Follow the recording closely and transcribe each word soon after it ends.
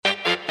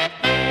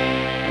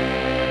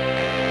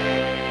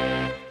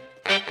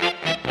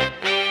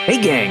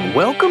gang,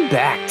 welcome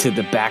back to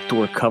the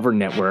Backdoor Cover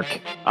Network.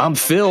 I'm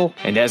Phil,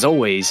 and as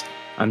always,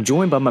 I'm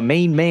joined by my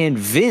main man,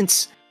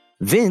 Vince.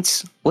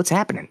 Vince, what's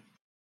happening?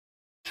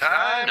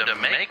 Time to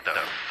make the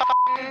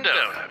f***ing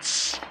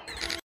donuts.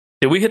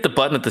 Did we hit the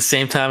button at the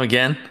same time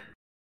again?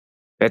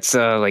 That's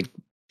like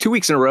 2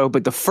 weeks in a row,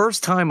 but the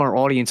first time our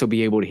audience will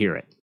be able to hear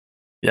it.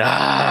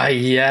 Ah,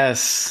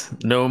 yes.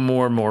 No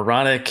more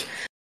moronic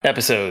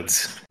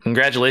episodes.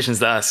 Congratulations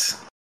to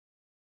us.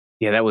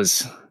 Yeah, that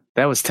was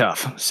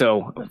tough.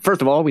 So,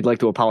 first of all, we'd like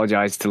to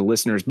apologize to the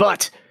listeners,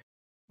 but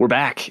we're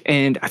back,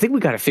 and I think we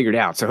got it figured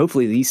out. So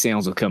hopefully these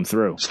sounds will come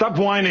through. Stop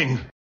whining.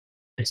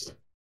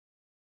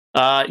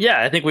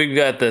 Yeah, I think we've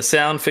got the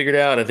sound figured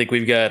out. I think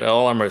we've got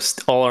all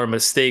our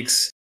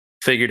mistakes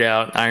figured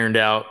out, ironed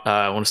out.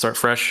 I want to start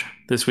fresh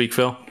this week,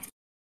 Phil.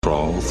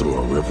 Crawled through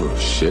a river of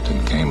shit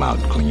and came out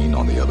clean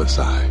on the other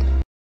side.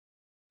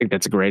 I think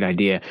that's a great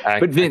idea.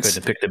 But Vince, I could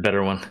have picked a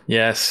better one.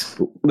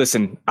 Yes.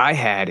 Listen, I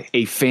had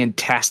a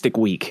fantastic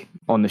week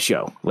on the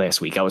show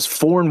last week. I was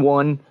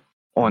 4-1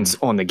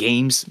 on the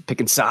games,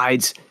 picking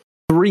sides,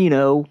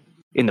 3-0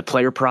 in the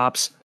player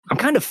props. I'm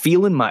kind of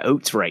feeling my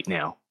oats right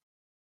now.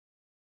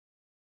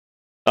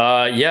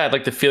 Yeah, I'd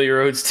like to feel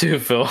your oats too,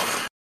 Phil.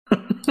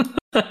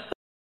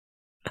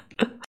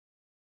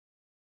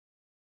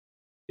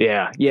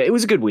 Yeah, it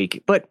was a good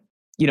week, but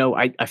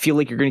I feel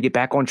like you're going to get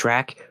back on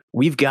track.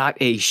 We've got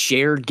a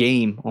shared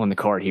game on the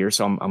card here,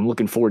 so I'm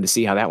looking forward to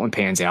see how that one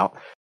pans out.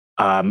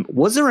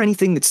 Was there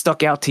anything that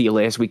stuck out to you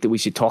last week that we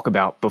should talk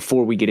about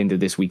before we get into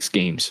this week's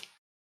games?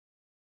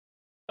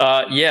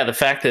 Yeah, the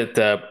fact that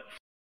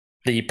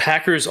the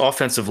Packers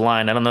offensive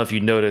line, I don't know if you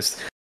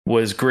noticed,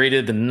 was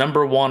graded the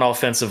number one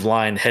offensive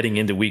line heading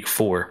into week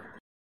 4.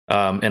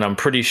 And I'm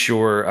pretty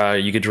sure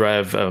you could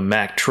drive a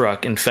Mack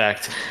truck. In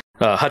fact,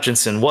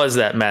 Hutchinson was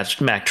that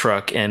Mack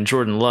truck, and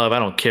Jordan Love, I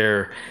don't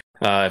care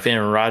if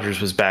Aaron Rodgers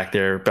was back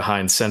there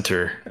behind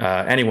center,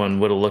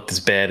 anyone would have looked as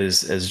bad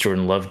as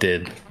Jordan Love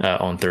did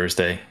on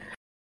Thursday.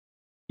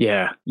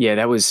 Yeah,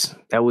 that was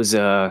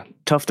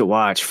tough to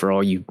watch for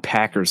all you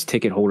Packers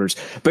ticket holders,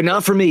 but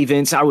not for me,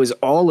 Vince. I was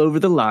all over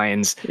the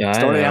Lions. Yeah,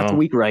 started out the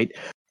week right.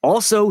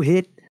 Also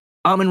hit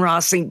Amon-Ra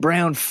St.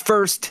 Brown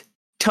first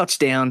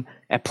touchdown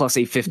at plus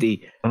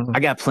 850. I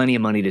got plenty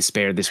of money to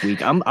spare this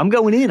week. I'm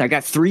going in. I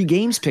got 3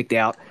 games picked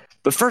out.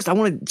 But first, I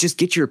want to just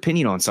get your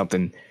opinion on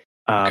something.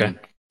 Okay.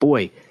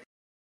 Boy,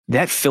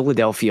 that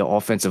Philadelphia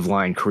offensive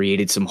line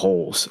created some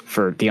holes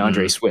for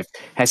DeAndre Swift.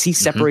 Has he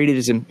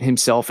separated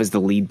himself as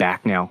the lead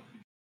back now?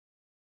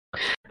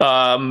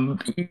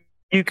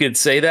 You could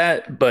say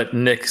that, but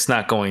Nick's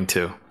not going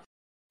to.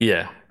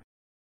 Yeah.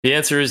 The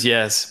answer is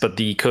yes, but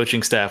the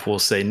coaching staff will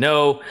say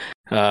no.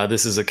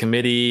 This is a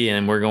committee,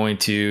 and we're going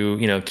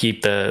to,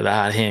 keep the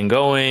hot hand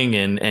going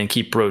and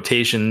keep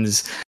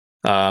rotations.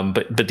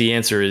 But the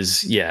answer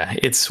is yeah,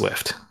 it's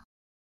Swift.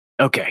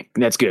 Okay,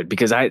 that's good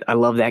because I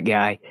love that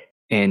guy,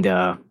 and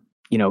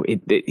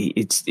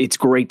it's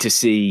great to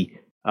see.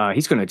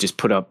 He's going to just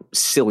put up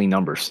silly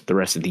numbers the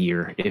rest of the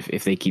year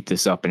if they keep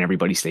this up and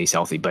everybody stays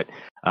healthy. But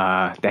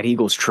that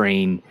Eagles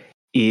train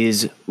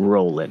is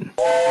rolling.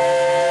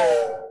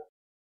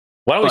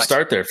 Why don't we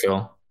start there,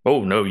 Phil?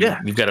 Oh no,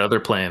 you've got other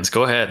plans.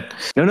 Go ahead.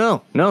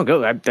 No,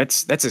 go.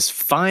 That's as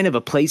fine of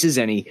a place as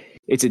any.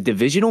 It's a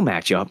divisional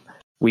matchup.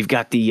 We've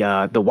got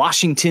the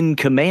Washington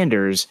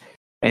Commanders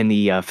and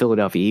the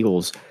Philadelphia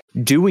Eagles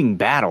doing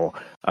battle.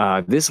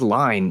 This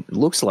line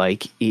looks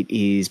like it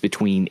is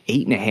between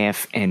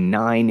 8.5 and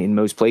 9 in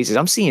most places.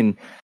 I'm seeing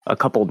a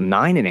couple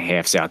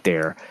 9.5s out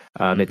there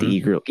that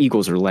the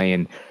Eagles are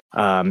laying.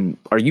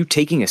 Are you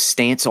taking a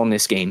stance on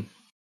this game?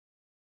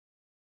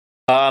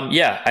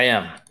 Yeah, I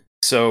am.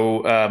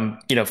 So,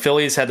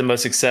 Philly's had the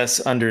most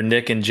success under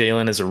Nick and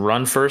Jalen as a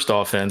run-first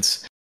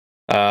offense,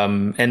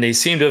 and they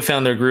seem to have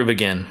found their groove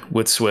again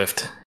with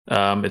Swift.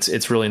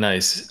 It's really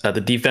nice.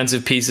 The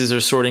defensive pieces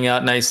are sorting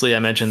out nicely. I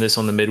mentioned this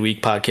on the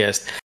midweek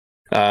podcast.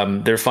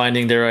 They're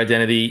finding their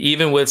identity,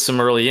 even with some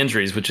early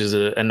injuries, which is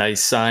a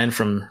nice sign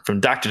from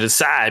Dr.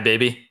 Desai,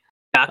 baby.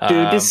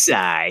 Dr.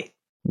 Desai.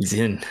 He's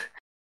in.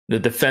 The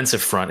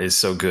defensive front is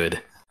so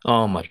good.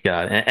 Oh, my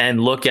God.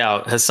 And look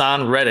out.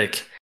 Hassan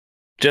Reddick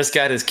just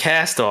got his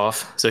cast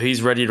off, so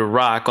he's ready to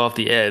rock off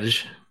the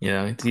edge.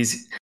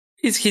 He's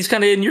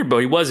kind of in your boat.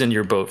 He was in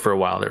your boat for a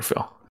while there,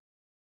 Phil.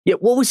 Yeah,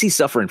 what was he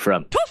suffering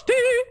from? Toasty!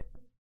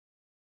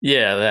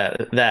 Yeah,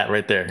 that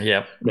right there.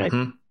 Yep. Right.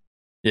 Mm-hmm.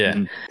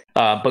 Yeah.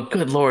 But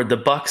good Lord, the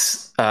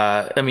Bucks,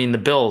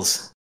 the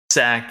Bills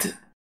sacked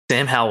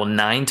Sam Howell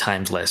 9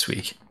 times last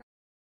week.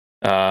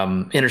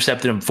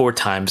 Intercepted him 4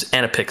 times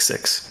and a pick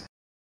 6.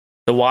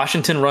 The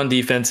Washington run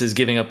defense is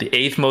giving up the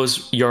 8th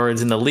most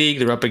yards in the league.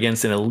 They're up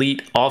against an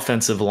elite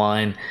offensive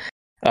line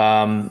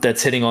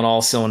that's hitting on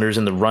all cylinders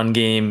in the run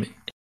game.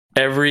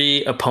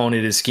 Every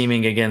opponent is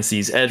scheming against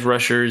these edge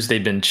rushers.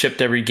 They've been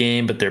chipped every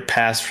game, but their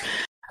pass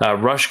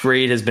rush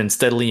grade has been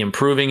steadily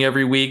improving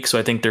every week. So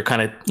I think they're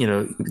kind of,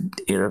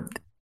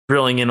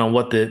 drilling in on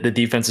what the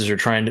defenses are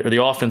trying to, or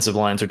the offensive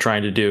lines are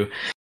trying to do.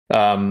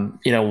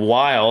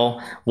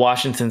 While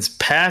Washington's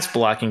pass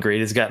blocking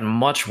grade has gotten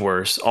much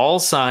worse, all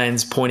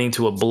signs pointing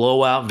to a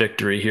blowout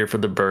victory here for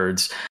the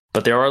Birds.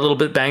 But they are a little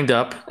bit banged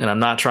up, and I'm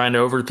not trying to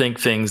overthink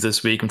things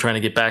this week. I'm trying to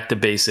get back to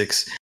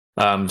basics.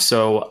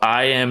 So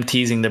I am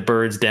teasing the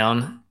Birds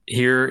down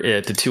here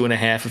at the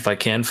 2.5 if I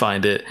can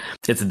find it.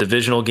 It's a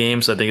divisional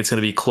game, so I think it's going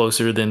to be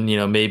closer than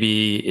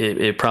maybe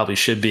it probably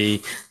should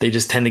be. They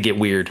just tend to get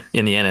weird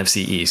in the NFC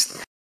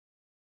East.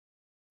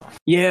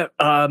 Yeah,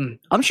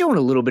 I'm showing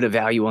a little bit of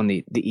value on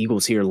the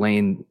Eagles here,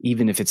 laying,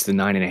 even if it's the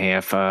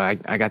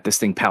 9.5. I got this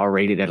thing power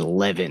rated at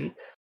 11.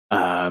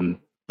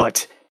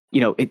 But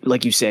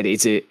like you said,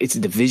 it's a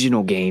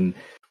divisional game,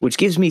 which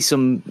gives me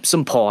some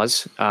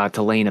pause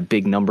to laying a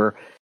big number.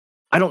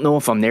 I don't know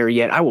if I'm there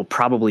yet. I will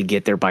probably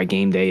get there by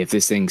game day if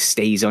this thing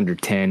stays under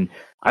 10.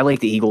 I like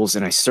the Eagles,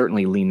 and I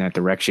certainly lean that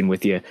direction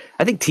with you.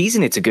 I think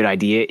teasing it's a good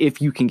idea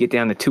if you can get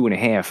down to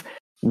 2.5.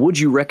 Would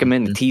you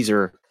recommend the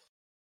teaser?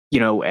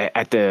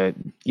 At the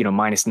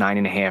minus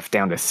 9.5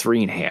 down to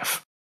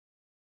 3.5.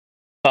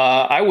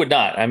 I would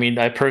not. I mean,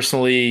 I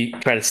personally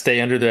try to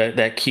stay under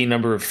that key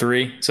number of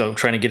 3, so I'm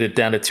trying to get it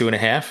down to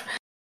 2.5.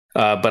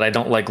 But I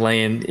don't like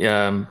laying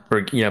or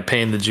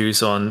paying the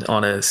juice on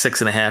a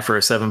 6.5 or a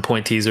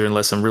 7-point teaser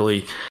unless I'm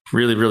really,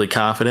 really, really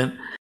confident.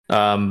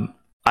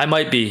 I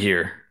might be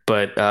here,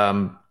 but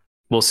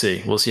we'll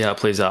see. We'll see how it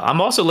plays out. I'm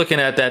also looking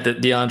at that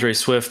DeAndre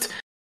Swift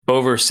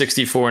over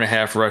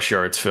 64.5 rush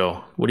yards.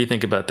 Phil, what do you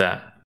think about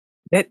that?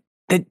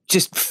 That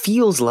just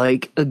feels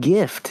like a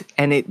gift,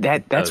 and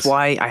that's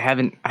why I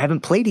haven't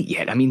played it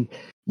yet. I mean,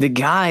 the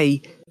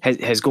guy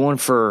has gone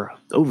for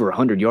over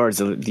 100 yards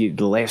the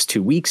last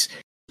 2 weeks.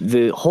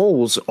 The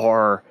holes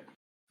are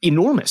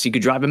enormous. You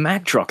could drive a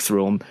Mack truck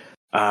through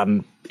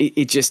them.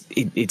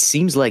 It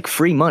seems like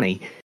free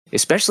money.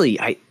 Especially,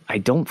 I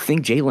don't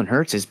think Jalen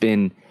Hurts has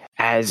been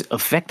as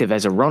effective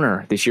as a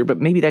runner this year, but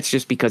maybe that's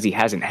just because he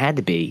hasn't had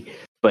to be.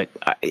 But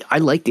I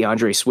like the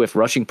DeAndre Swift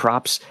rushing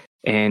props.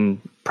 And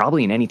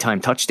probably an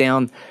anytime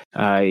touchdown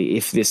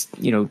if this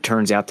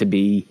turns out to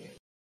be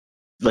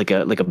like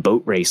a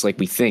boat race like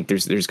we think.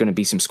 There's going to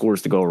be some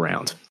scores to go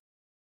around.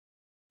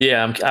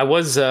 Yeah, I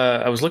was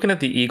looking at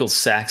the Eagles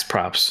sacks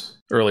props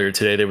earlier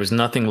today. There was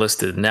nothing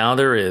listed. Now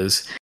there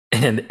is,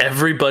 and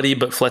everybody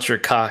but Fletcher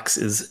Cox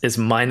is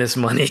minus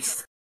money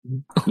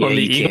on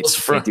the Eagles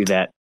front.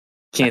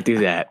 Can't do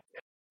that.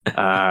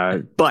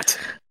 But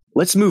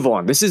let's move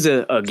on. This is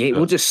a game.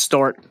 We'll just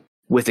start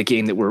with a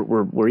game that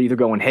we're either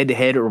going head to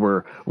head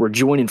or we're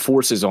joining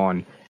forces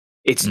on.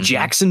 It's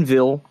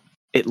Jacksonville,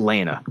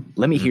 Atlanta.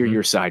 Let me hear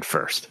your side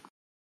first.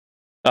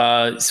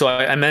 So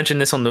I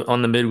mentioned this on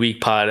the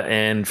midweek pod,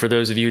 and for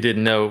those of you who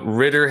didn't know,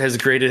 Ritter has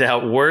graded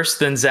out worse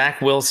than Zach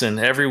Wilson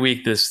every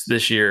week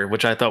this year,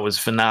 which I thought was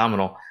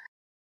phenomenal.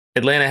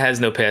 Atlanta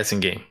has no passing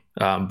game,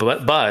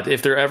 but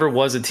if there ever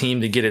was a team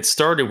to get it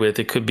started with,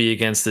 it could be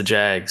against the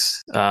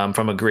Jags.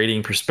 From a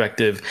grading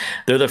perspective,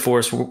 they're the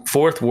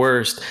fourth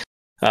worst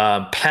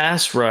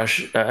pass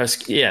rush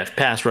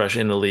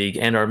in the league,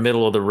 and are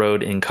middle of the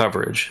road in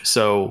coverage.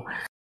 So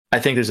I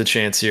think there's a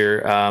chance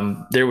here.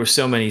 There were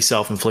so many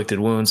self-inflicted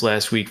wounds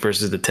last week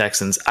versus the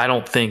Texans. I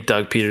don't think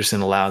Doug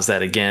Peterson allows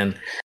that again.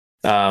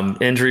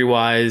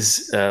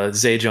 Injury-wise,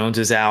 Zay Jones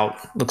is out.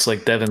 Looks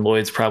like Devin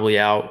Lloyd's probably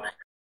out.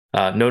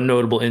 No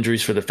notable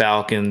injuries for the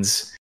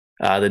Falcons.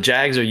 The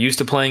Jags are used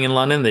to playing in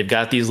London. They've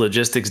got these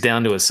logistics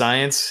down to a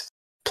science.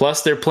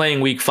 Plus, they're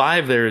playing Week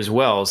 5 there as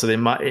well, so they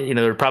might,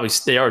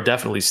 they are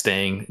definitely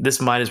staying.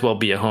 This might as well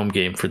be a home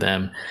game for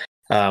them.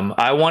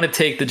 I want to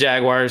take the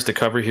Jaguars to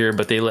cover here,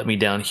 but they let me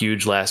down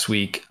huge last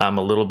week. I'm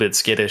a little bit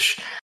skittish,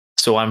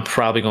 so I'm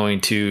probably going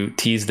to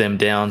tease them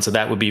down. So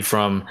that would be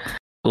from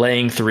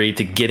laying 3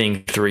 to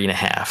getting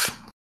 3.5.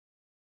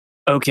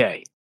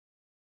 Okay,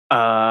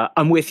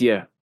 I'm with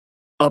you.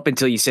 Up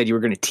until you said you were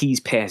going to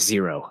tease past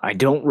 0, I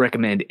don't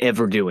recommend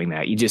ever doing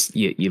that.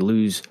 You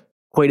lose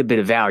quite a bit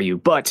of value,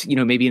 but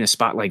maybe in a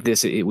spot like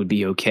this it would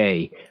be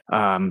okay,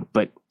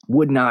 but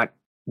would not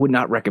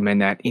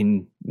recommend that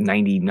in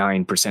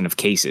 99% of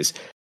cases.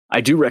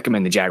 I do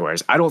recommend the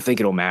Jaguars. I don't think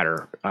it'll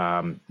matter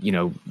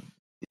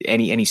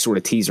any sort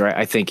of teaser.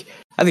 I think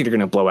they're going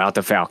to blow out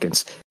the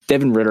Falcons.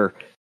 Devin Ritter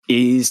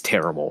is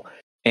terrible,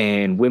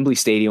 and Wembley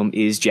Stadium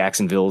is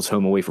Jacksonville's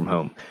home away from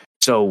home.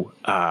 So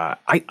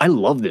I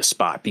love this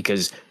spot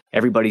because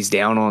everybody's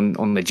down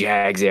on the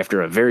Jags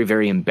after a very,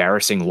 very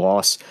embarrassing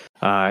loss.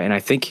 And I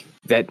think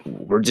that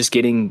we're just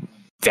getting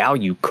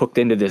value cooked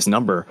into this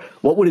number.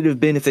 What would it have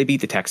been if they beat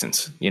the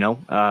Texans?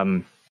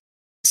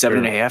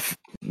 7.5,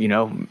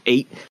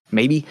 8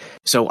 maybe.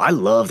 So I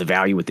love the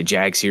value with the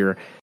Jags here.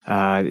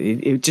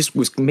 It just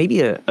was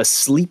maybe a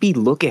sleepy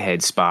look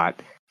ahead spot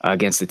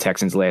against the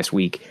Texans last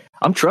week.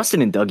 I'm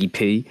trusting in Dougie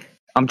P.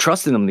 I'm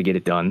trusting them to get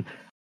it done.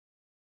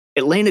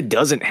 Atlanta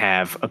doesn't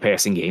have a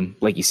passing game.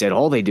 Like you said,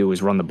 all they do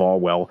is run the ball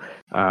well.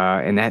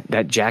 And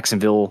that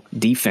Jacksonville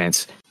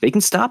defense, they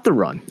can stop the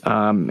run.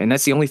 And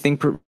that's the only thing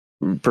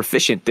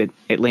proficient that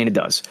Atlanta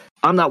does.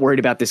 I'm not worried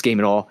about this game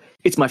at all.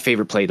 It's my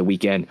favorite play of the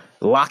weekend.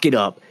 Lock it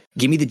up.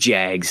 Give me the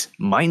Jags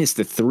minus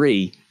the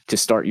 3 to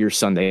start your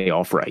Sunday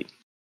off right.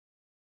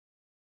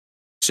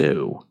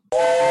 So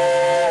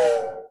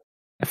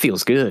that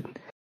feels good.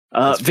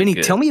 Vinny,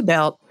 good. tell me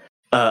about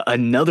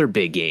another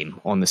big game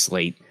on the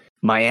slate,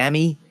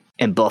 Miami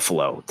and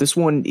Buffalo. This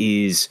one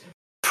is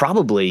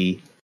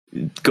probably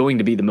going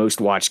to be the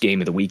most watched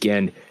game of the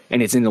weekend,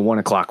 and it's in the 1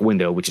 o'clock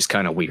window, which is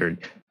kind of weird.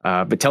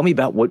 But tell me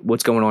about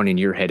what's going on in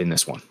your head in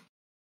this one.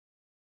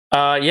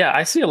 Yeah,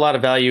 I see a lot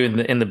of value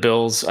in the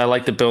Bills. I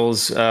like the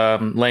Bills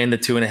laying the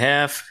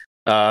 2.5.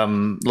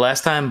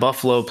 Last time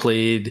Buffalo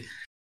played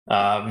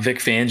Vic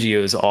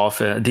Fangio's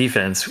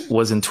defense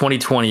was in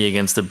 2020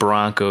 against the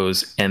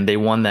Broncos, and they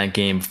won that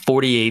game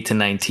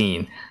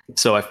 48-19.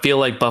 So I feel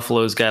like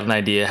Buffalo's got an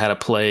idea how to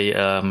play,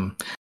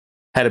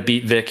 how to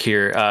beat Vic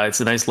here. It's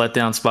a nice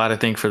letdown spot, I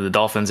think, for the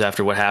Dolphins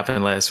after what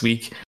happened last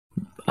week.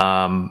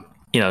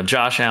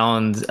 Josh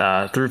Allen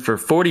threw for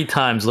 40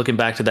 times. Looking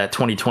back to that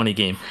 2020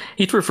 game,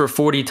 he threw for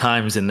 40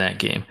 times in that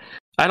game.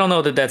 I don't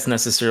know that that's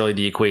necessarily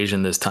the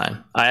equation this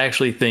time. I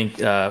actually think,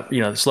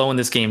 slowing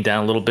this game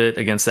down a little bit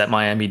against that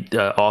Miami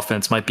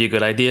offense might be a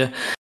good idea.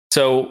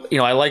 So,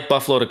 I like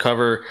Buffalo to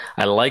cover.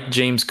 I like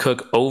James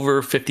Cook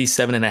over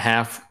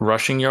 57.5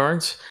 rushing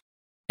yards.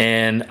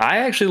 And I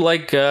actually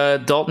like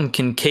Dalton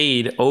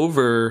Kincaid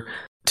over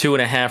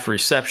 2.5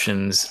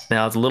 receptions.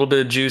 Now, it's a little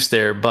bit of juice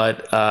there,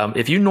 but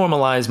if you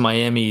normalize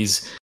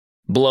Miami's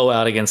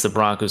blowout against the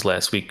Broncos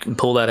last week and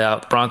pull that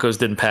out, the Broncos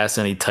didn't pass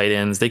any tight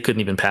ends. They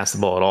couldn't even pass the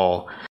ball at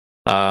all.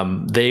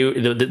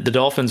 The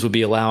Dolphins would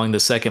be allowing the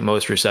second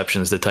most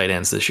receptions to tight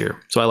ends this year.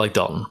 So I like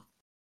Dalton.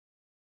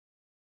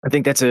 I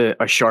think that's a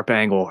sharp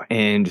angle.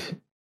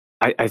 And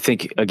I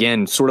think,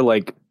 again, sort of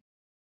like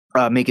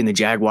making the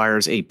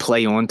Jaguars a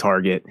play on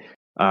target.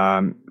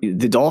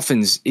 The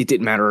Dolphins, it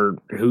didn't matter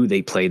who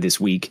they played this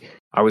week.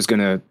 I was going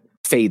to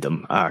fade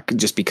them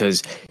just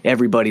because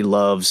everybody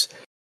loves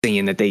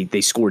seeing that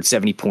they scored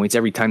 70 points.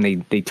 Every time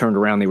they turned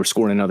around, they were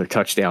scoring another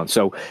touchdown.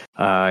 So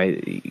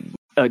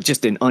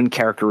just an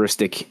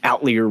uncharacteristic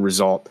outlier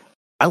result.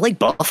 I like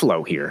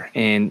Buffalo here.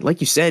 And like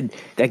you said,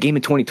 that game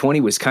in 2020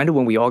 was kind of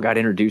when we all got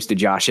introduced to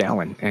Josh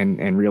Allen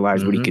and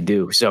realized what he could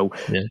do. So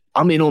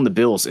I'm in on the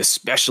Bills,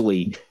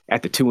 especially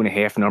at the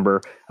 2.5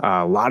 number.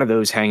 A lot of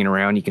those hanging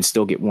around. You can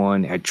still get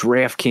one at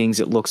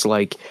DraftKings, it looks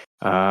like,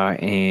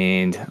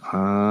 and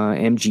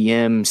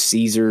MGM,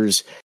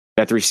 Caesars,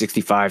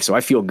 Bet365. So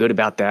I feel good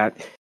about that.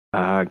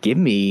 Give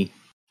me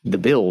the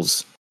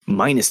Bills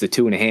minus the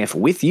 2.5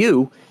 with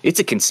you.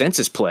 It's a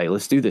consensus play.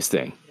 Let's do this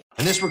thing.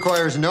 And this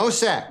requires no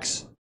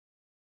sex.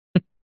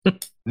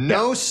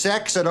 No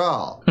sex at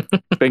all.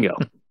 Bingo.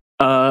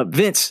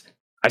 Vince,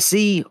 I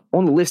see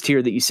on the list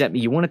here that you sent me,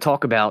 you want to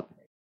talk about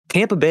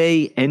Tampa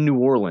Bay and New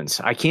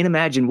Orleans. I can't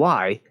imagine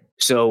why,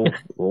 so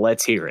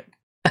let's hear it.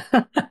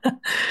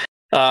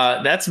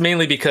 That's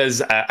mainly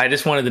because I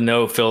just wanted to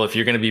know, Phil, if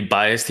you're going to be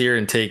biased here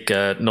and take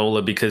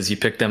NOLA because you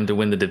picked them to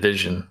win the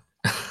division.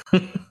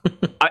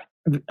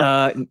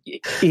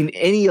 In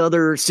any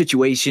other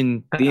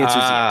situation, the answer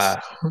is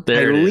yes.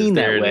 I lean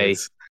that way.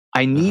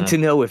 I need to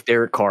know if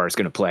Derek Carr is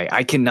going to play.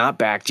 I cannot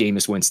back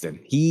Jameis Winston.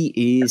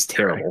 He is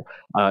terrible.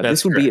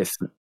 This would be a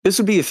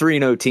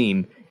 3-0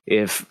 team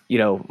if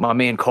my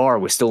man Carr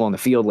was still on the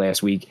field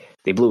last week.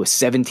 They blew a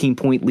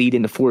 17-point lead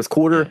in the fourth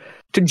quarter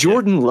to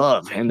Jordan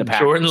Love and the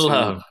Packers. Jordan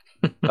Love.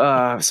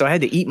 So I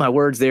had to eat my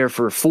words there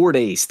for 4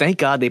 days. Thank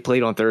God they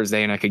played on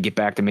Thursday and I could get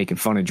back to making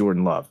fun of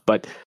Jordan Love.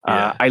 But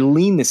I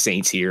lean the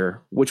Saints here.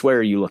 Which way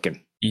are you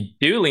looking? You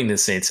do lean the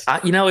Saints.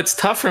 It's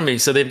tough for me.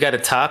 So they've got a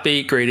top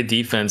 8 graded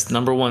defense,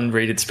 number 1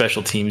 rated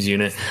special teams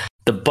unit.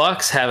 The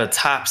Bucks have a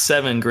top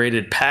 7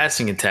 graded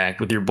passing attack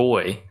with your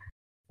boy,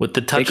 with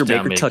the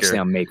touchdown maker.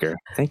 Touchdown maker.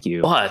 Thank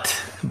you.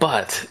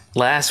 But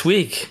last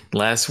week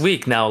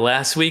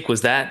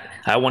was that.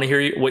 I want to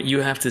hear what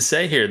you have to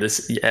say here.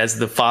 This, as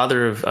the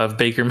father of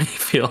Baker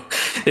Mayfield,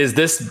 was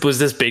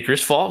this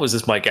Baker's fault? Was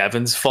this Mike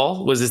Evans'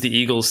 fault? Was this the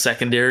Eagles'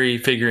 secondary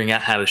figuring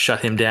out how to shut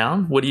him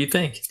down? What do you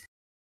think?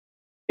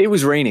 It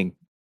was raining.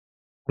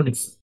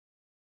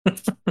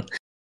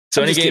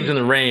 So any games in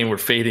the rain, we're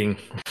fading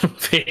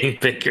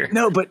Baker.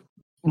 No, but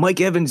Mike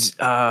Evans,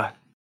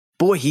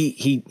 boy,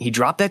 he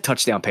dropped that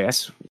touchdown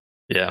pass.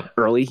 Yeah,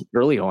 early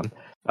on.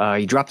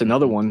 He dropped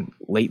another one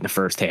late in the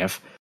first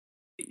half.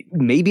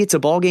 Maybe it's a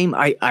ball game.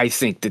 I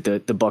think that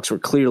the Bucs were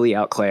clearly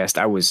outclassed.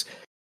 I was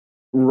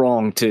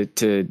wrong to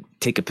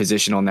take a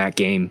position on that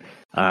game,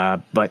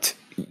 but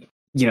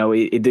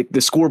the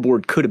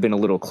scoreboard could have been a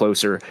little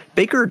closer.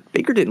 Baker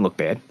didn't look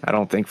bad, I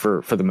don't think,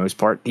 for the most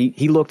part.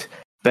 He looked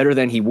better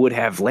than he would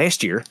have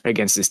last year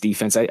against this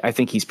defense. I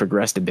think he's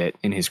progressed a bit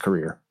in his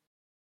career.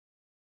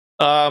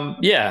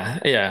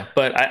 Yeah.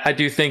 But I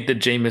do think that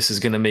Jameis is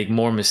going to make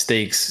more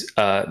mistakes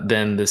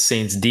than the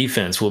Saints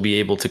defense will be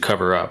able to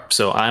cover up.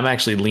 So I'm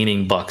actually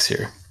leaning Bucs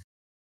here.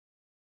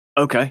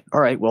 Okay.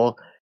 All right. Well,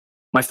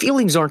 my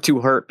feelings aren't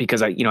too hurt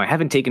because I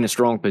haven't taken a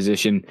strong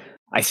position.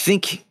 I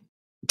think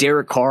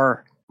Derek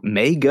Carr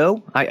may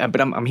go,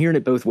 but I'm hearing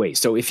it both ways.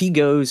 So if he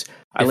goes,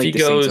 I like the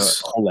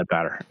Saints a whole lot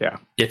better. Yeah.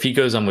 If he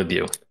goes, I'm with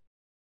you.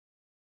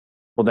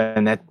 Well,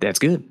 then that's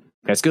good.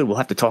 That's good. We'll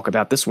have to talk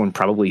about this one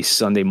probably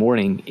Sunday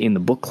morning in the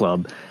book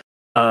club.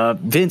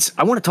 Vince,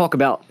 I want to talk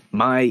about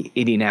my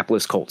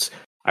Indianapolis Colts.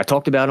 I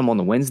talked about them on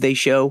the Wednesday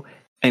show,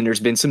 and there's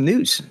been some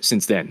news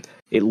since then.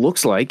 It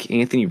looks like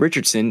Anthony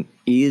Richardson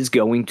is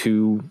going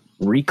to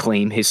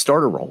reclaim his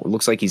starter role. It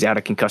looks like he's out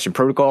of concussion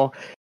protocol.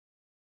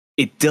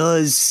 It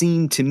does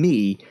seem to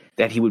me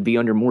that he would be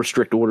under more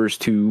strict orders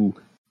to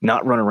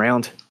not run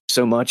around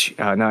so much,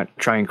 not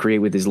try and create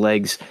with his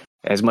legs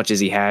as much as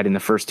he had in the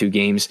first 2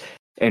 games.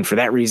 And for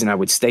that reason, I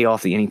would stay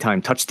off the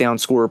anytime touchdown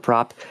scorer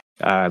prop.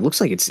 Looks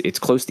like it's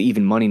close to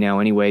even money now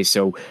anyway.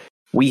 So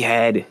we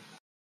had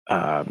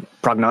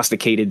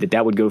prognosticated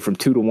that would go from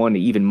 2-1 to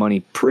even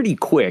money pretty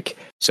quick.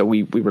 So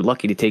we were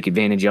lucky to take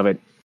advantage of it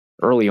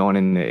early on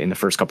in the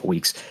first couple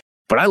weeks.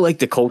 But I like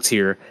the Colts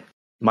here,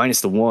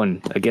 minus the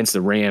 1 against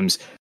the Rams.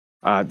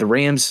 The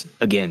Rams,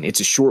 again, it's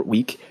a short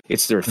week.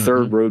 It's their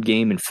third road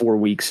game in 4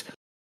 weeks.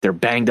 They're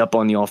banged up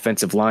on the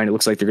offensive line. It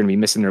looks like they're going to be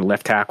missing their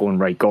left tackle and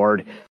right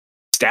guard.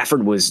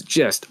 Stafford was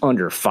just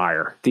under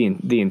fire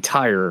the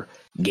entire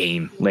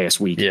game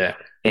last week. Yeah.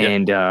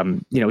 And,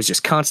 it was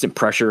just constant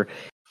pressure.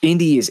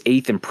 Indy is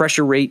 8th in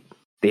pressure rate.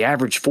 They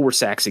average 4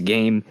 sacks a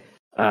game.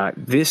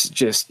 This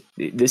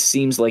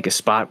seems like a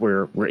spot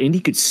where Indy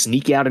could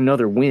sneak out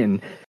another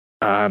win.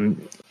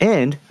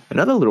 And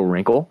another little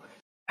wrinkle,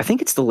 I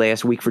think it's the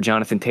last week for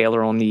Jonathan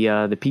Taylor on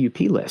the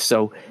PUP list.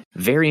 So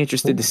very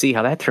interested to see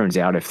how that turns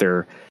out if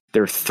they're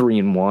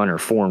 3-1 or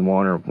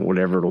 4-1 or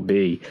whatever it'll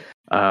be.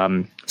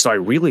 So I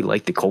really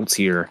like the Colts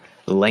here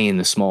laying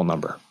the small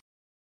number.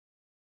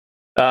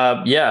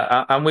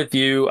 I'm with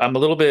you. I'm a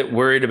little bit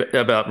worried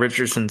about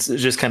Richardson's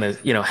just kind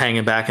of,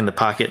 hanging back in the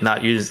pocket,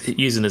 not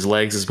using his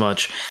legs as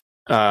much.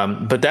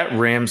 But that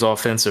Rams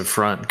offensive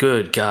front,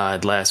 good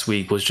God, last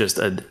week was just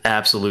an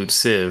absolute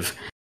sieve.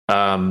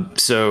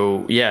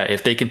 So yeah,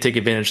 if they can take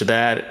advantage of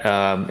that,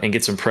 and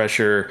get some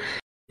pressure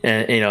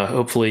and,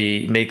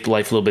 hopefully make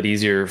life a little bit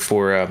easier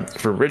for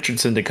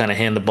Richardson to kind of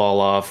hand the ball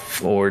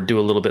off or do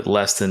a little bit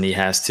less than he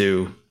has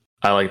to,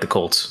 I like the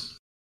Colts.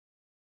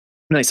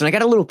 Nice. And I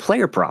got a little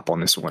player prop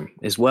on this one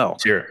as well.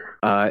 Sure.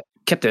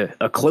 Kept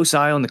a close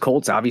eye on the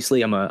Colts.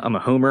 Obviously, I'm a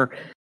homer.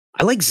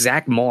 I like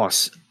Zach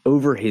Moss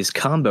over his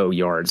combo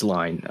yards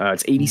line.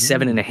 It's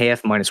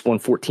 87.5 minus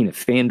 114 at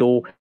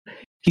FanDuel.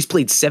 He's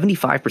played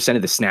 75%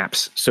 of the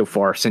snaps so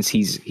far since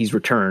he's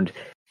returned,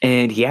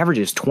 and he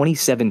averages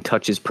 27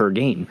 touches per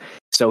game.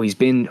 So he's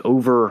been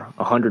over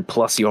 100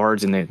 plus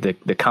yards in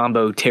the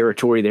combo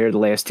territory there the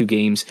last 2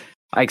 games.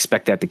 I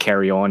expect that to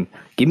carry on.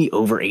 Give me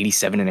over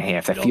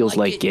 87.5. That feels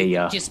like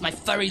a just my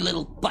furry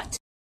little butt.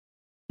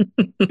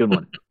 Good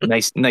one.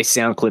 Nice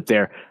sound clip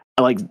there.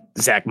 I like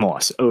Zach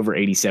Moss over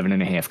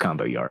 87.5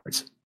 combo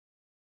yards.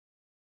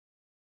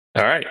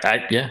 All right.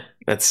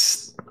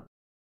 That's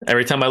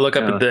every time I look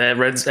up at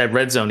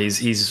red zone,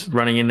 he's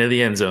running into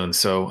the end zone.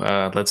 So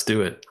let's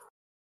do it.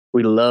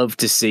 We love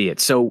to see it.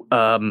 So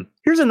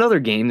here's another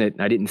game that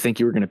I didn't think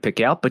you were going to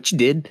pick out, but you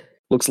did.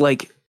 Looks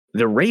like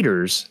the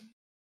Raiders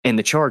and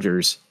the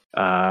Chargers.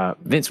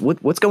 Vince,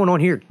 what's going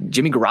on here?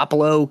 Jimmy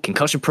Garoppolo,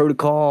 concussion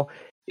protocol.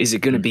 Is it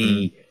going to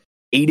be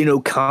Aiden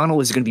O'Connell?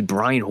 Is it going to be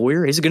Brian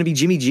Hoyer? Is it going to be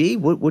Jimmy G?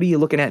 What are you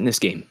looking at in this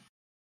game?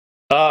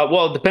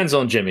 Well, it depends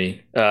on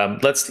Jimmy.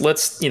 Let's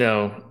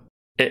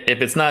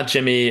if it's not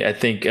Jimmy, I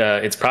think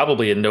it's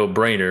probably a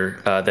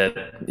no-brainer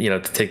that to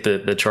take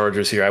the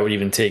Chargers here. I would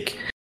even take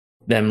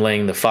them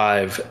laying the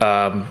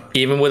 5.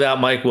 Even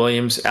without Mike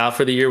Williams out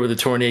for the year with a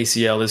torn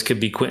ACL, this could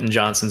be Quentin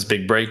Johnson's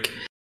big break.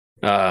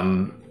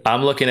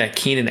 I'm looking at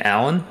Keenan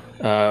Allen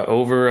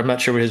over. I'm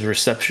not sure what his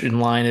reception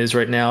line is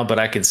right now, but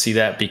I could see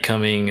that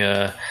becoming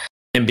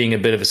him being a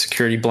bit of a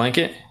security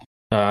blanket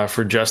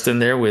for Justin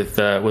there with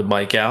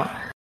Mike out.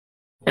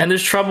 And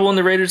there's trouble in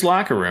the Raiders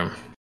locker room.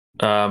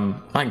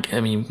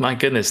 My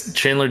goodness,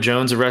 Chandler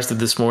Jones arrested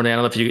this morning. I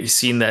don't know if you've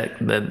seen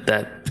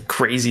that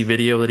crazy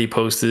video that he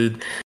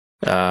posted.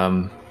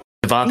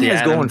 Devontae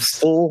Adams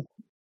going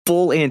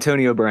full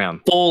Antonio Brown.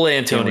 Full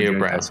Antonio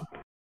Brown.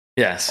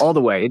 Yes. All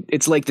the way.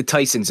 It's like the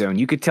Tyson zone.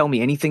 You could tell me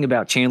anything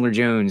about Chandler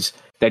Jones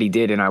that he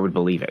did, and I would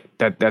believe it.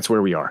 That's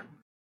where we are.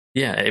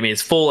 Yeah, I mean,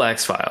 it's full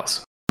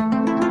X-Files.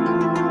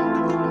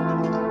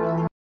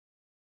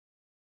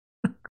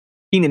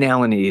 Keenan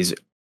Allen is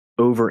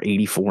over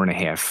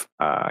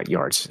 84.5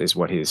 yards is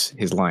what his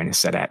line is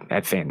set at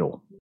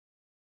FanDuel.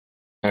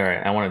 All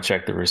right, I want to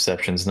check the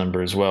receptions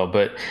number as well.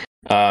 But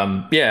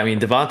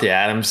Devontae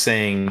Adams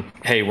saying,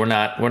 hey, we're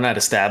not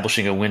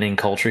establishing a winning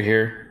culture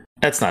here.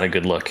 That's not a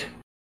good look.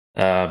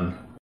 Keenan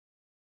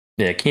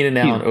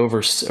Allen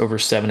over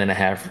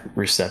 7.5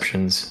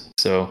 receptions,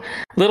 so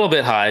a little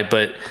bit high,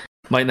 but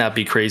might not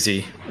be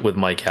crazy with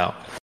Mike out.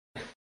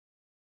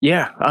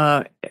 Yeah,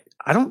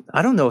 I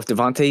don't know if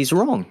Devontae's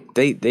wrong.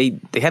 They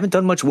haven't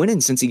done much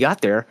winning since he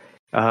got there.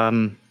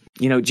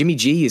 Jimmy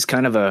G is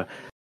kind of an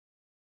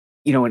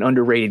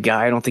underrated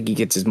guy. I don't think he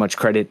gets as much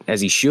credit as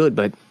he should,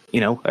 but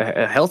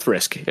a health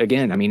risk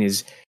again. I mean,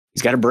 he's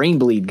got a brain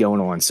bleed going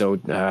on, so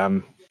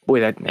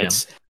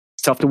that's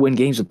tough to win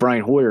games with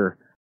Brian Hoyer.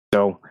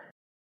 So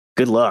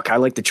good luck. I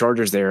like the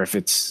Chargers there if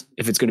it's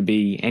going to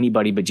be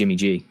anybody but Jimmy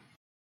G.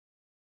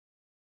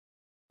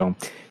 So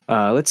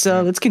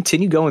let's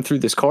continue going through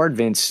this card,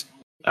 Vince.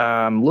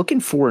 I'm looking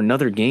for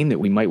another game that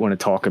we might want to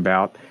talk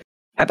about.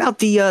 How about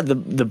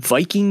the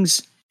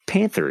Vikings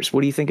Panthers?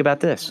 What do you think about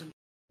this?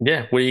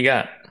 Yeah, what do you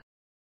got?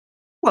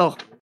 Well,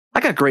 I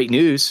got great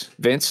news,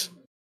 Vince.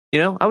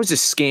 I was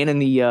just scanning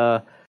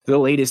the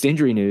latest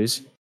injury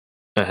news,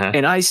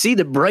 and I see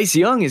that Bryce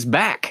Young is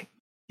back.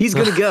 He's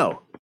going to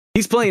go.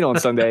 He's playing on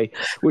Sunday,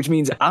 which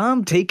means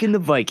I'm taking the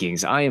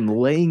Vikings. I am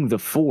laying the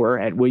 4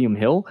 at William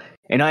Hill,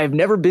 and I have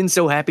never been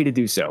so happy to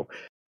do so.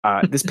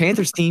 This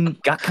Panthers team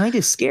got kind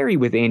of scary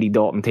with Andy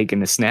Dalton taking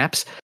the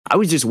snaps. I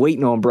was just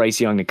waiting on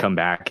Bryce Young to come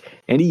back,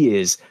 and he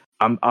is.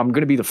 I'm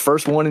going to be the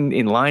first one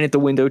in line at the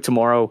window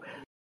tomorrow.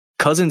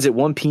 Cousins at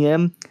 1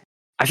 p.m.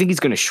 I think he's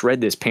going to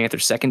shred this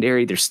Panthers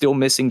secondary. They're still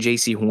missing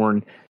J.C.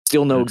 Horn,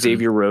 still no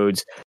Xavier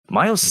Rhodes.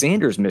 Miles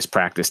Sanders missed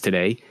practice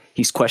today.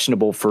 He's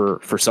questionable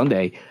for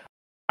Sunday.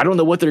 I don't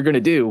know what they're going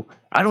to do.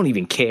 I don't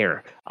even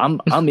care.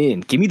 I'm in.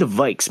 Give me the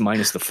Vikes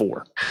minus the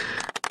 4.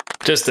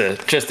 Just a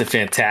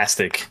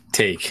fantastic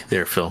take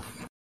there, Phil.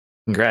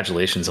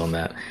 Congratulations on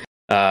that.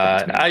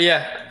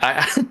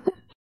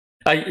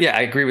 I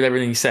agree with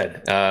everything you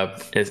said.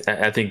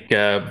 I think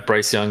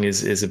Bryce Young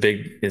is it's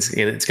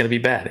going to be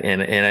bad,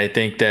 and I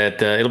think that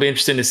it'll be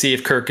interesting to see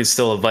if Kirk is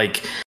still a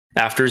Vike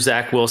after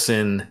Zach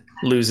Wilson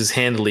loses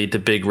handily to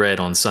Big Red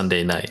on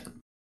Sunday night.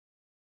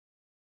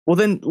 Well,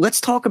 then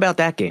let's talk about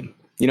that game.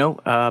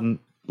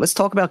 Let's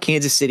talk about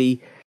Kansas City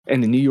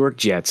and the New York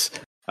Jets.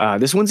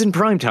 This one's in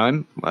prime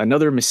time.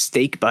 Another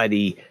mistake by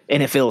the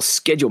NFL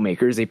schedule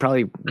makers. They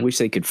probably wish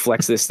they could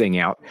flex this thing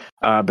out.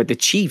 But the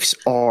Chiefs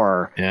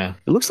are, it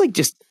looks like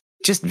just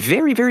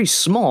very, very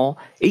small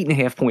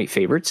 8.5-point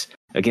favorites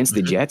against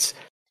the Jets.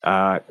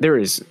 There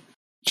is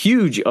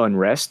huge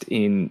unrest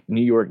in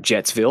New York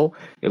Jetsville.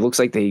 It looks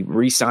like they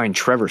re-signed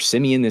Trevor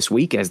Siemian this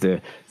week as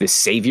the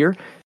savior.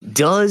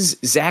 Does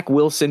Zach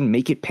Wilson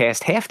make it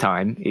past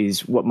halftime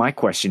is what my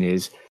question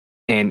is.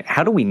 And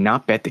how do we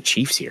not bet the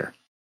Chiefs here?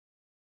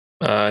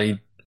 I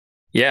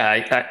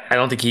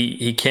don't think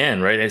he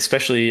can, right?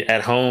 Especially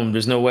at home.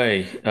 There's no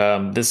way.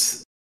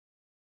 This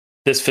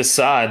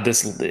facade,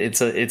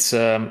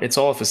 it's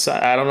all a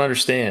facade. I don't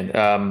understand.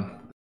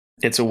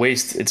 It's a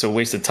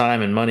waste of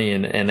time and money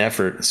and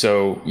effort.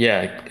 So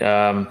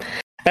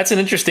that's an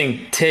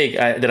interesting take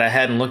that I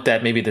hadn't looked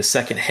at. Maybe the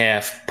second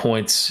half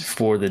points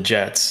for the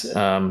Jets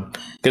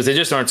because they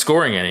just aren't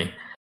scoring any.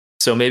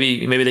 So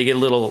maybe they get a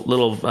little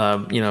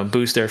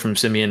boost there from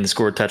Siemian to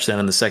score a touchdown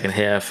in the second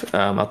half.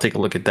 I'll take a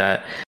look at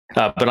that.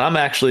 But I'm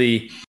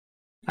actually,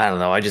 I don't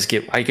know. I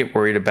get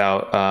worried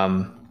about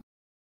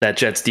that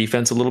Jets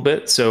defense a little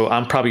bit. So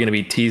I'm probably going to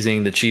be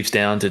teasing the Chiefs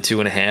down to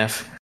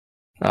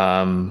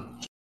 2.5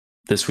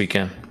 this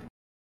weekend.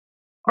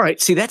 All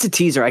right. See, that's a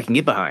teaser I can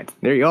get behind.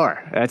 There you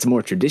are. That's a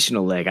more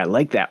traditional leg. I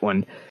like that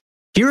one.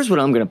 Here's what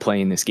I'm going to play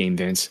in this game,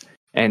 Vince.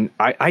 And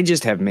I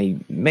just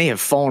may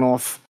have fallen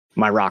off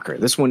my rocker.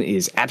 This one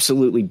is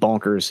absolutely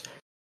bonkers.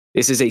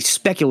 This is a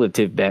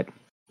speculative bet.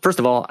 First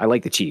of all, I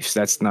like the Chiefs.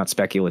 That's not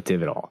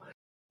speculative at all.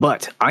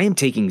 But I am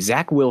taking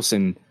Zach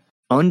Wilson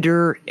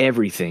under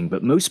everything,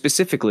 but most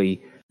specifically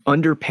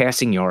under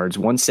passing yards,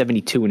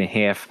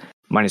 172.5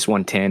 minus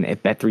 110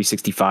 at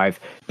Bet365,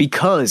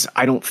 because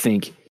I don't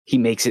think he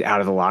makes it out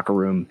of the locker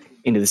room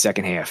into the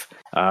second half.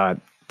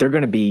 They're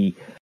going to be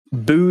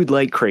booed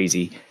like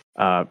crazy.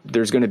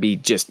 There's going to be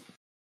just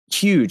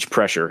huge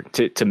pressure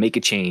to make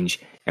a change.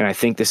 And I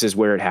think this is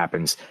where it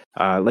happens.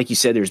 Like you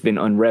said, there's been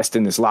unrest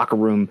in this locker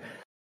room.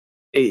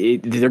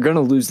 They're going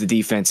to lose the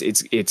defense.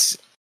 It's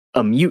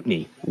a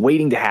mutiny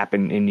waiting to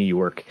happen in New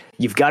York.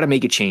 You've got to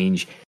make a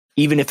change,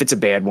 even if it's a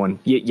bad one.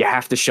 You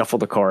have to shuffle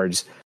the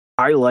cards.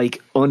 I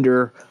like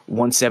under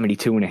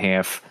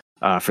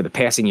 172.5 for the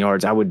passing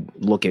yards. I would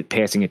look at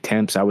passing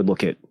attempts. I would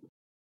look at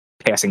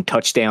passing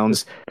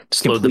touchdowns,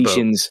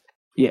 completions.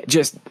 Yeah,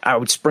 I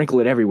would sprinkle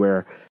it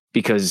everywhere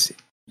because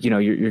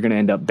you're going to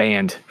end up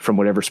banned from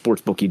whatever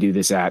sports book you do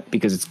this at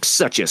because it's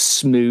such a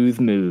smooth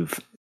move.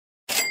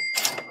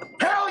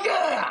 Hell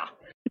yeah!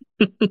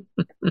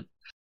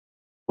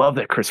 Love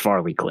that Chris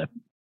Farley clip.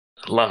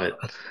 Love it.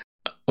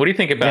 What do you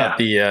think about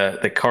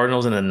the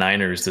Cardinals and the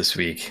Niners this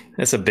week?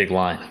 That's a big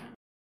line.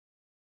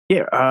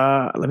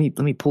 Yeah, let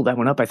me pull that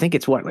one up. I think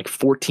it's like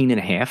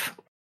 14.5.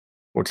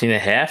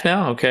 14.5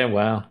 now? Okay,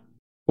 wow.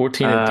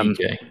 14 at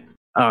DK.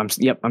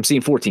 Yep, I'm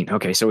seeing 14.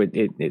 Okay, so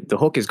the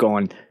hook is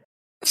gone.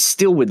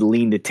 Still would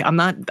lean to. I'm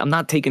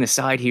not taking a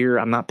side here.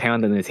 I'm not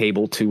pounding the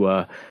table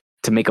to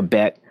make a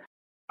bet.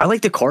 I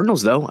like the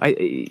Cardinals though.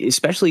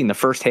 Especially in the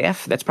first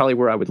half. That's probably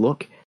where I would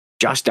look.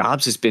 Josh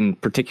Dobbs has been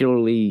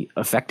particularly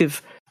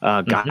effective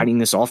guiding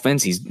this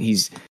offense.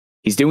 He's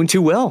doing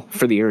too well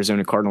for the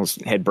Arizona Cardinals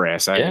head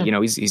brass.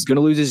 He's going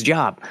to lose his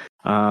job.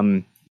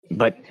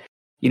 But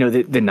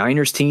the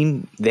Niners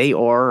team, they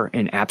are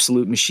an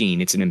absolute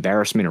machine. It's an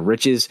embarrassment of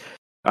riches.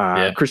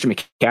 Christian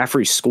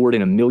McCaffrey scored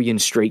in 1 million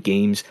straight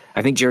games.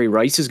 I think Jerry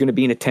Rice is going to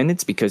be in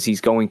attendance because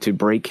he's going to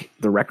break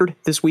the record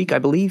this week, I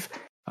believe.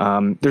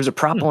 There's a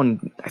prop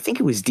on, I think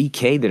it was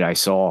DK that I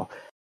saw,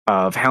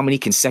 of how many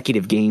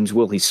consecutive games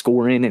will he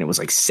score in, and it was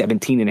like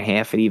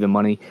 17.5 at even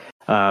money.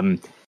 I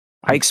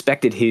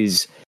expected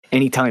his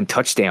anytime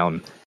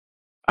touchdown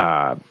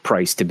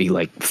price to be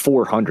like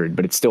 400,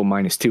 but it's still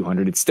minus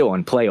 200. It's still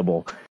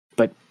unplayable.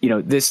 But,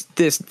 this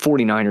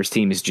 49ers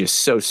team is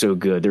just so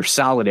good. They're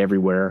solid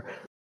everywhere.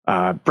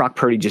 Brock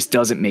Purdy just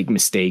doesn't make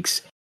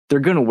mistakes. They're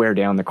going to wear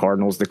down the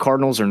Cardinals. The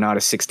Cardinals are not a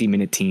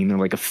 60-minute team. They're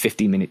like a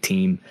 50-minute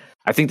team.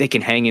 I think they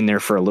can hang in there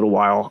for a little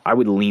while. I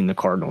would lean the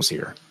Cardinals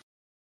here.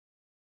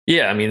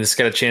 Yeah, I mean, this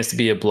got a chance to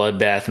be a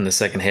bloodbath in the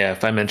second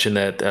half. I mentioned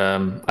that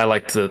I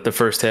liked the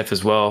first half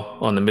as well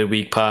on the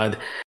midweek pod.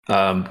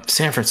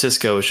 San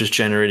Francisco is just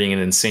generating an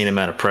insane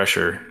amount of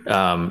pressure.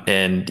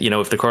 And,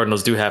 if the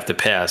Cardinals do have to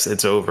pass,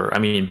 it's over. I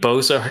mean,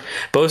 Bosa,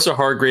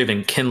 Hargrave,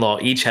 and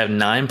Kinlaw each have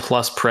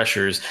 9+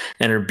 pressures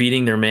and are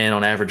beating their man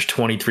on average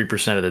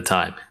 23% of the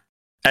time.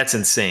 That's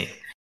insane.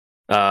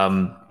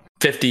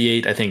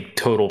 58, I think,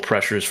 total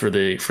pressures for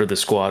the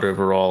squad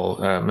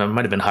overall. It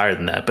might have been higher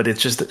than that, but it's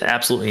just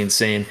absolutely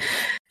insane.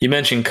 You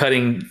mentioned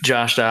cutting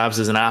Josh Dobbs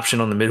as an option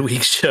on the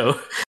midweek show,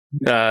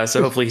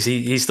 so hopefully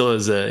he still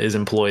is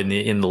employed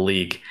in the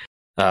league.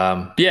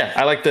 I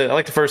like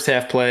the first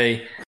half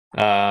play.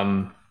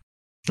 I'll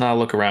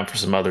look around for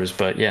some others,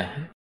 but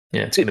yeah,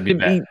 it's going to be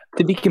bad.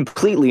 To be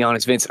completely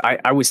honest, Vince,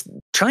 I was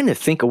trying to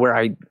think of where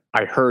I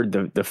heard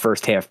the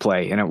first half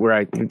play and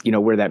where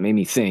that made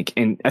me think.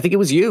 And I think it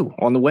was you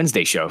on the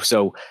Wednesday show.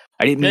 So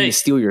I didn't mean to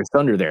steal your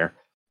thunder there.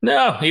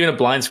 No, even a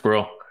blind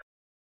squirrel.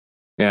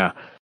 Yeah.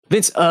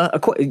 Vince, a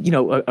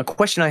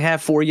question I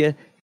have for you,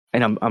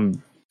 and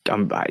I'm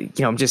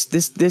just,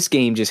 this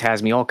game just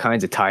has me all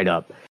kinds of tied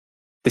up.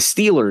 The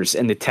Steelers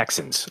and the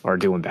Texans are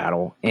doing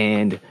battle,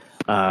 and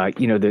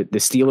the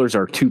Steelers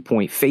are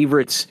 2-point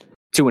favorites,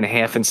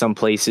 2.5 in some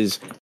places.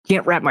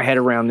 Can't wrap my head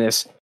around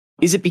this.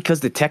 Is it because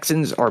the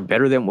Texans are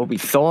better than what we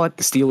thought?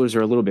 The Steelers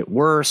are a little bit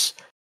worse.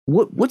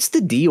 What's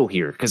the deal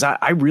here? Because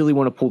I really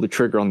want to pull the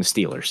trigger on the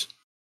Steelers.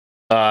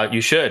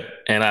 You should,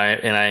 and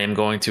I am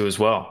going to as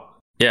well.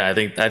 Yeah, I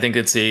think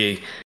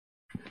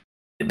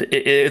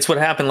it's what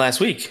happened last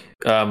week.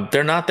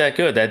 They're not that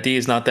good. That D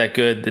is not that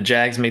good. The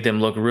Jags made them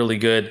look really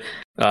good.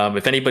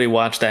 If anybody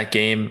watched that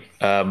game,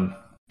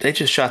 they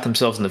just shot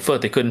themselves in the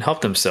foot. They couldn't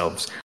help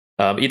themselves.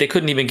 They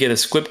couldn't even get a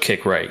squib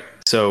kick right.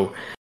 So,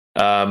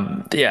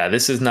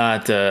 this is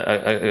not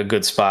a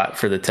good spot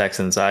for the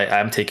Texans.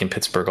 I'm taking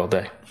Pittsburgh all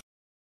day.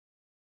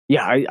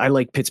 Yeah, I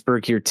like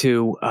Pittsburgh here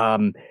too.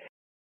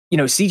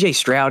 CJ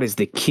Stroud is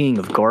the king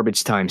of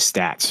garbage time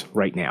stats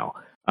right now.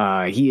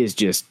 He is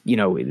just,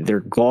 they're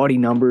gaudy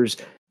numbers,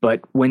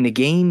 but when the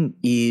game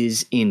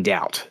is in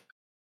doubt,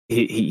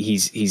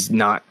 he's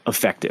not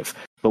effective.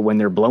 But when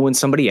they're blowing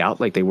somebody out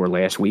like they were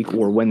last week,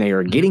 or when they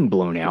are getting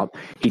blown out,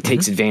 he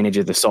takes advantage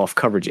of the soft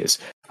coverages.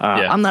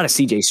 I'm not a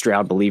CJ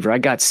Stroud believer. I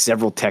got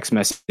several text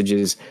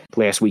messages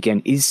last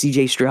weekend. Is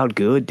CJ Stroud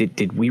good?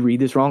 Did we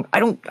read this wrong?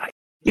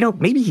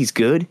 Maybe he's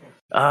good,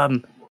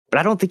 but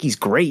I don't think he's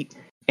great.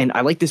 And I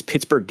like this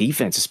Pittsburgh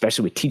defense,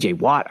 especially with TJ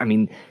Watt. I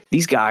mean,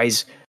 these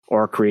guys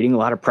are creating a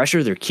lot of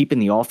pressure. They're keeping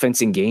the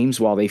offense in games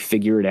while they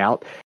figure it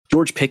out.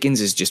 George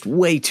Pickens is just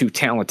way too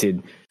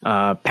talented.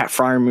 Pat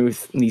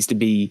Freiermuth needs to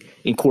be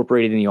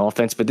incorporated in the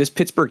offense. But this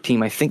Pittsburgh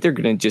team, I think they're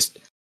going to just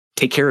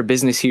take care of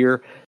business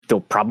here. They'll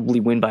probably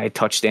win by a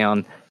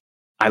touchdown.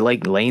 I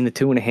like laying the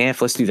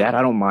 2.5. Let's do that.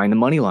 I don't mind the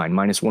money line,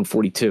 minus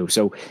 142.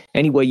 So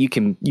anyway, you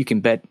can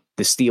bet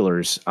the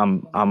Steelers.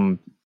 I'm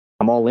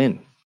all in.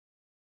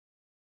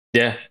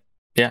 Yeah,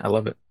 I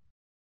love it.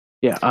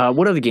 Yeah.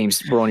 What other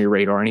games were on your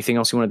radar? Anything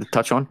else you wanted to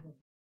touch on?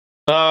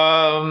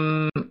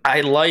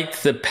 I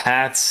liked the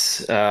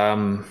Pats.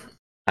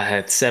 I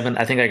had 7.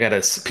 I think I got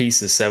a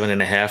piece of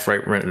 7.5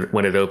 right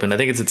when it opened. I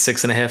think it's at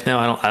 6.5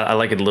 now. I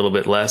like it a little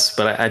bit less,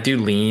 but I do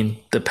lean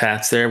the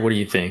Pats there. What do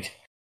you think?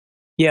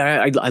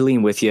 Yeah, I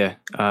lean with you.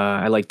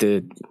 I liked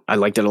it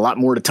a lot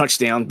more to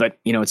touchdown, but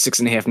it's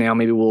 6.5 now.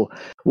 Maybe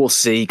we'll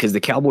see, because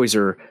the Cowboys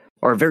are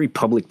a very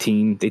public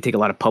team. They take a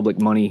lot of public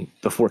money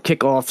before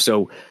kickoff,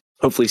 so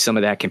hopefully some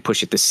of that can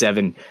push it to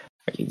 7.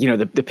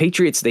 The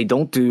Patriots, they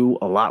don't do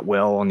a lot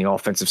well on the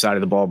offensive side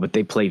of the ball, but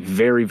they play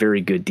very,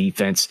 very good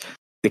defense.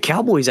 The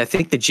Cowboys, I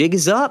think the jig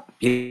is up.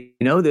 The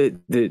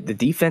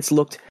defense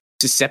looked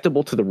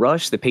susceptible to the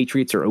rush. The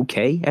Patriots are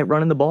okay at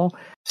running the ball.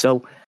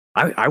 So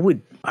I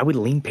would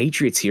lean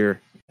Patriots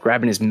here,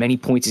 grabbing as many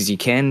points as you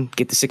can,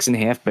 get the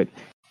 6.5, but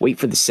wait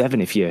for the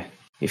 7 if you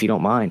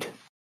don't mind.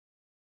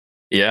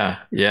 Yeah.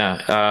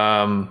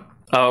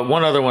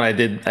 One other one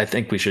I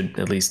think we should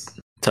at least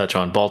touch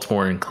on: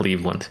 Baltimore and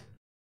Cleveland.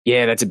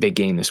 Yeah, that's a big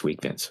game this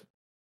week, Vince.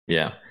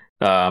 Yeah.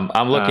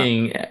 I'm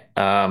looking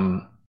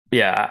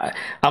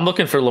I'm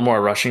looking for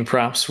Lamar rushing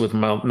props with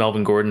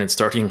Melvin Gordon and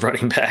starting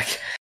running back.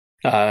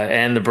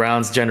 And the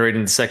Browns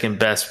generating the second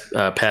best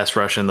pass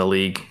rush in the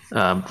league,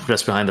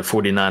 just behind the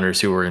 49ers,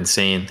 who were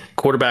insane.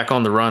 Quarterback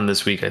on the run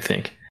this week, I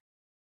think.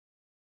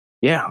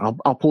 Yeah,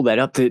 I'll pull that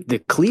up.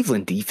 The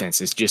Cleveland defense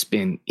has just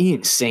been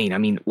insane. I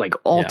mean, like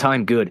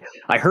all-time good.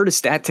 I heard a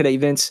stat today,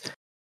 Vince.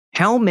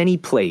 How many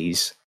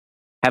plays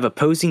have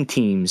opposing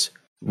teams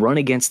run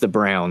against the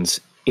Browns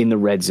in the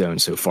red zone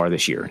so far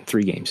this year?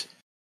 3 games.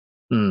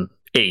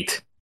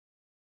 8.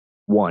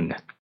 1.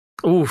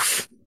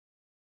 Oof.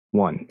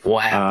 One.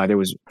 Wow. There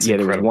was That's there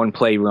was incredible. one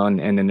play run,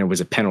 and then there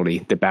was a penalty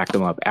that backed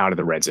them up out of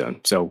the red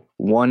zone. So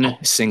one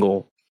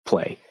single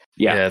play.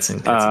 Yeah. that's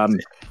insane.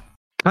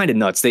 Kind of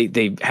nuts.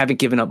 They haven't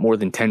given up more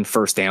than 10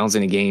 first downs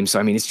in a game. So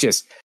I mean, it's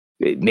just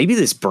maybe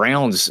this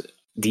Browns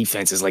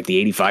defense is like the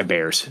 85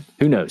 Bears.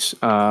 Who knows?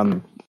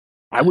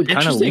 I would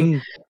kind of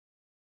lean.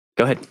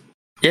 Go ahead.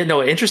 Yeah,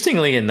 no,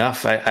 interestingly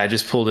enough, I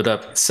just pulled it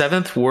up.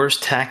 7th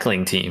worst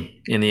tackling team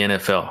in the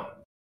NFL.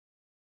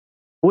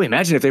 Boy,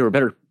 imagine if they were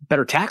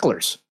better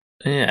tacklers.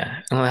 Yeah,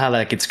 I don't know how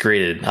that gets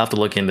graded. I'll have to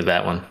look into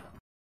that one.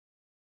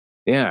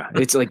 Yeah,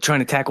 it's like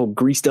trying to tackle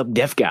greased up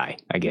deaf guy,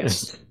 I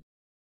guess.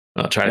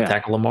 I'll try to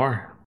tackle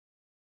Lamar.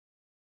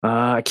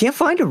 I can't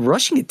find a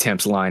rushing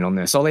attempts line on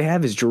this. All they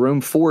have is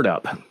Jerome Ford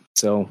up.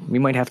 So we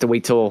might have to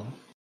wait till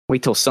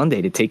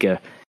Sunday to take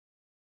a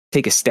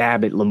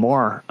stab at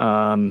Lamar.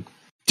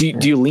 Do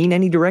you lean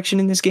any direction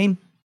in this game?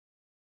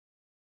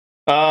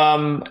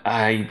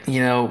 I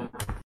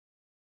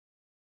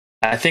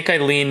think I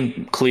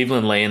lean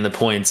Cleveland laying the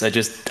points. I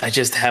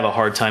just have a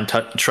hard time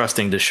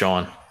trusting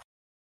Deshaun.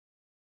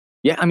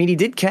 Yeah, I mean, he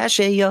did cash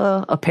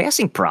a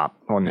passing prop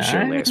on the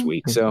show last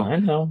week, so I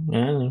know.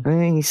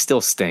 he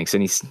still stinks,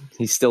 and he's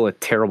still a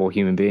terrible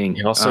human being.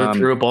 He also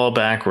threw a ball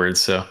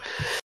backwards, so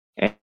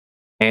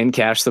and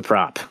cashed the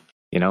prop.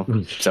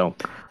 So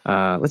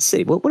let's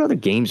see what other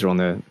games are on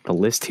the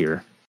list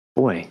here.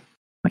 Boy,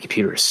 my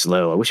computer is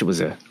slow. I wish it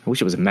was a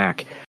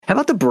Mac. How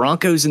about the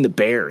Broncos and the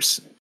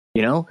Bears?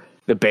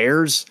 The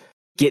Bears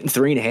getting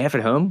 3.5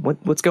 at home.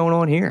 What's going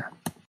on here?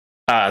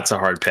 It's a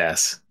hard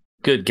pass.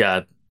 Good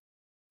God.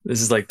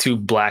 This is like two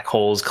black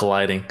holes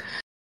colliding.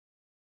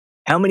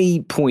 How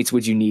many points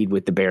would you need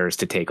with the Bears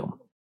to take them?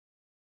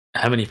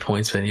 How many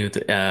points would I need?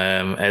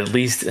 At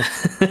least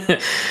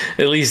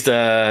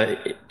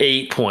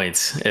 8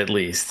 points, at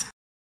least.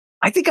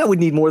 I think I would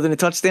need more than a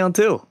touchdown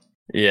too.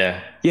 Yeah.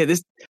 Yeah.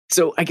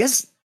 So I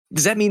guess,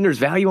 does that mean there's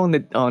value on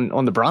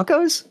the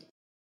Broncos?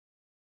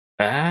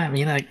 I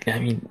mean, I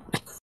couldn't.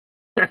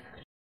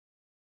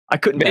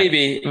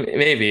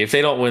 Maybe if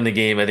they don't win the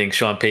game, I think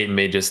Sean Payton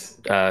may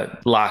just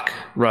lock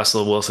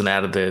Russell Wilson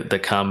out of the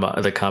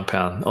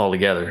compound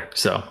altogether.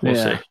 So we'll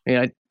see.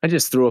 Yeah, I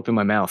just threw up in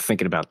my mouth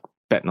thinking about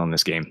betting on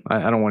this game.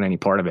 I don't want any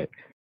part of it.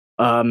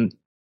 We're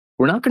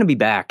not going to be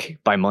back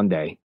by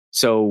Monday,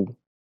 so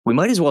we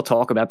might as well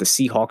talk about the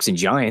Seahawks and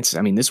Giants.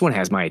 I mean, this one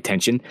has my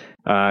attention.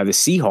 The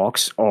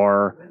Seahawks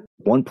are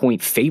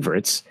 1-point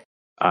favorites.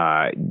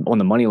 On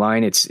the money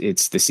line, it's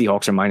the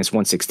Seahawks are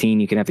 -116.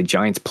 You can have the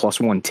Giants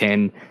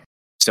 +110.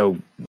 So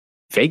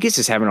Vegas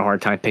is having a hard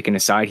time picking a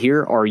side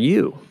here. Are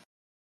you?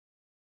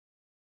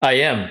 I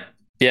am.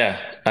 Yeah,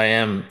 I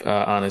am,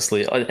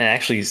 honestly. And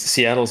actually,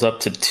 Seattle's up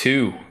to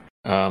 2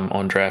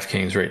 on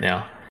DraftKings right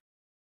now.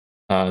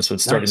 So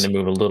it's starting to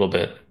move a little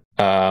bit.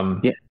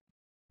 Yeah.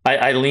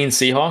 I lean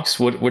Seahawks.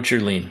 What's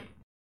your lean?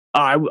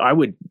 I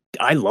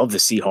love the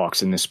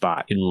Seahawks in this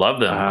spot. You love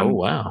them? Oh,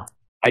 wow.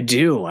 I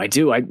do.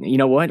 You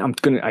know what?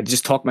 I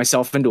just talked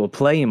myself into a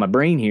play in my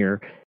brain here.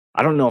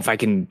 I don't know if I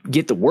can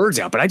get the words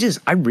out, but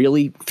I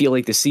really feel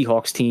like the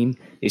Seahawks team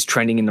is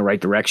trending in the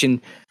right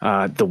direction.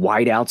 The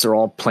wideouts are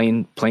all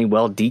playing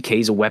well.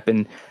 DK's a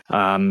weapon.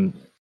 And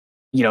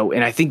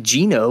I think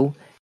Geno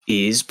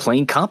is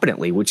playing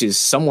competently, which is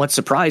somewhat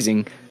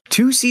surprising.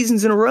 2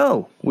 seasons in a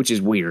row, which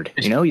is weird.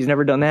 He's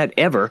never done that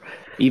ever,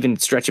 even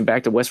stretching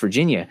back to West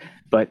Virginia.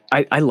 But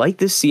I like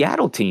this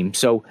Seattle team.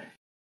 So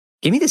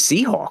give me the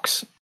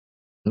Seahawks.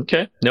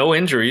 Okay. No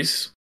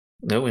injuries.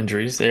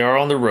 They are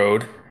on the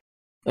road.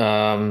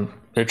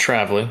 They're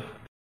traveling.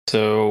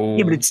 So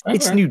yeah, but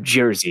it's New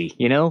Jersey,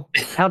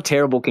 How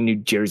terrible can New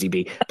Jersey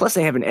be? Plus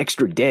they have an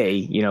extra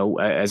day,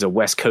 as a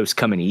West Coast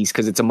coming east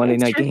because it's a Monday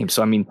night game.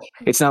 So I mean,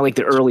 it's not like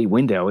the early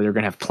window. They're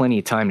going to have plenty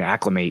of time to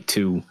acclimate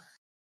to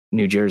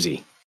New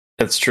Jersey.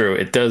 That's true.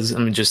 It does.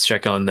 Let me just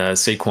check on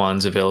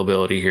Saquon's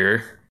availability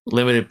here.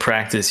 Limited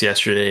practice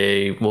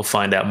yesterday. We'll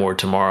find out more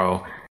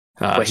tomorrow.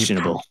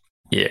 Questionable.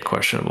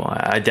 Questionable.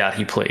 I doubt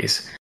he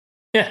plays.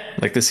 Yeah,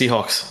 like the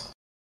Seahawks.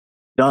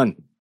 Done.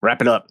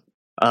 Wrap it up.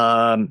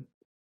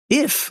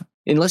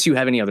 Unless you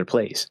have any other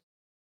plays.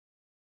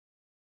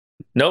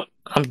 Nope,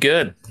 I'm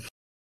good.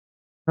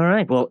 All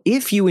right. Well,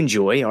 if you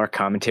enjoy our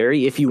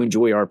commentary, if you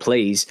enjoy our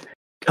plays,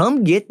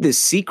 come get the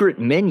secret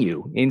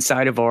menu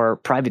inside of our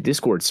private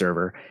Discord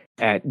server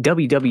at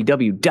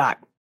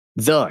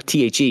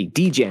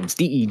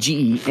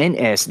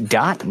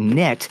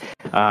www.degens.net.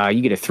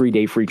 You get a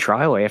 3-day free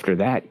trial. After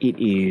that, it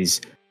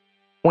is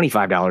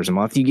 $25 a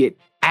month. You get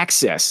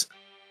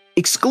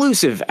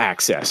exclusive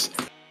access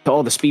to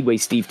all the Speedway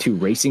Steve 2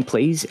 racing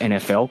plays,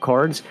 NFL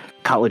cards,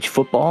 college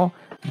football,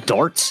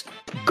 darts,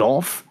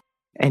 golf,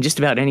 and just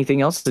about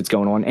anything else that's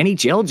going on.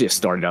 NHL just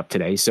started up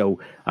today, so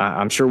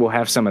I'm sure we'll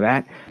have some of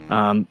that.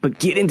 But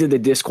get into the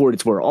Discord.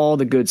 It's where all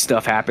the good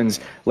stuff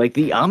happens, like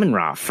the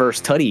Amon-Ra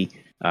first tutty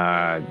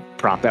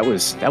prop. That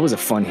was a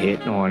fun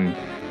hit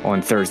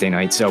on Thursday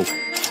night. So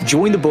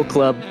join the book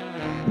club,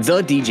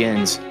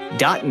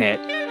 thedgens.net.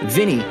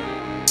 Vinny,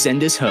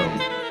 send us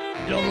home.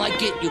 don't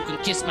like it, you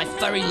can kiss my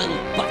furry little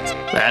butt.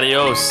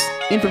 Adios.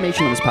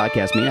 Information on this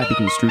podcast may not be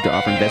construed to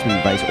offer investment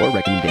advice or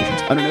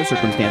recommendations. Under no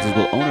circumstances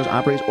will owners,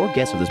 operators, or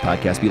guests of this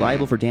podcast be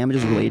liable for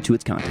damages related to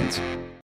its contents.